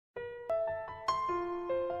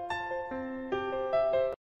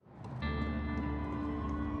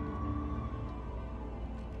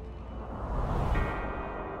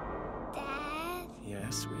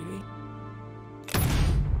sweetie.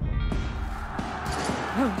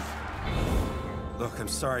 Look, I'm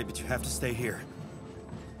sorry, but you have to stay here.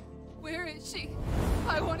 Where is she?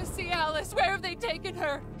 I want to see Alice. Where have they taken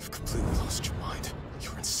her? You've completely lost your mind.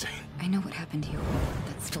 You're insane. I know what happened to you, but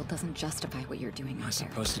that still doesn't justify what you're doing Am I out there.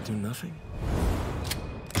 supposed to do nothing?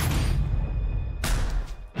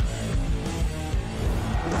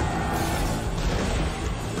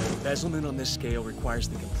 Embezzlement on this scale requires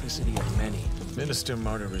the complicity of many. Minister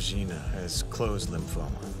Marta Regina has closed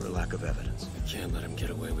lymphoma for lack of evidence. I can't let him get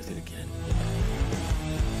away with it again.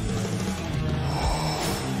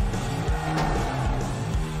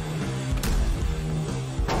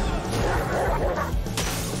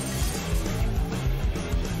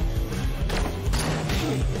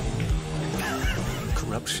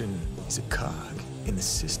 Corruption is a cog in the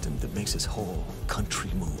system that makes this whole country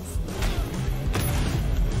move.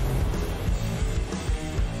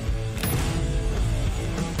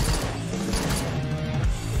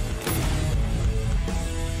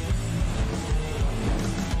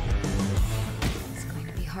 It's going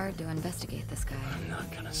to be hard to investigate this guy. I'm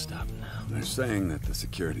not gonna stop now. They're saying that the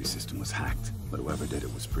security system was hacked, but whoever did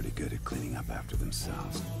it was pretty good at cleaning up after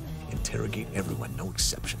themselves. Interrogate everyone, no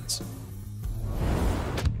exceptions.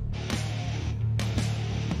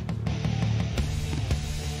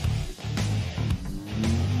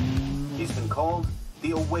 He's been called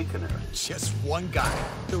the Awakener. Just one guy.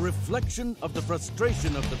 The reflection of the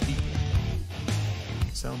frustration of the people.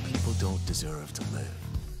 Some people don't deserve to live.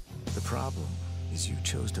 The problem is you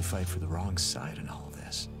chose to fight for the wrong side in all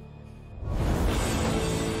this.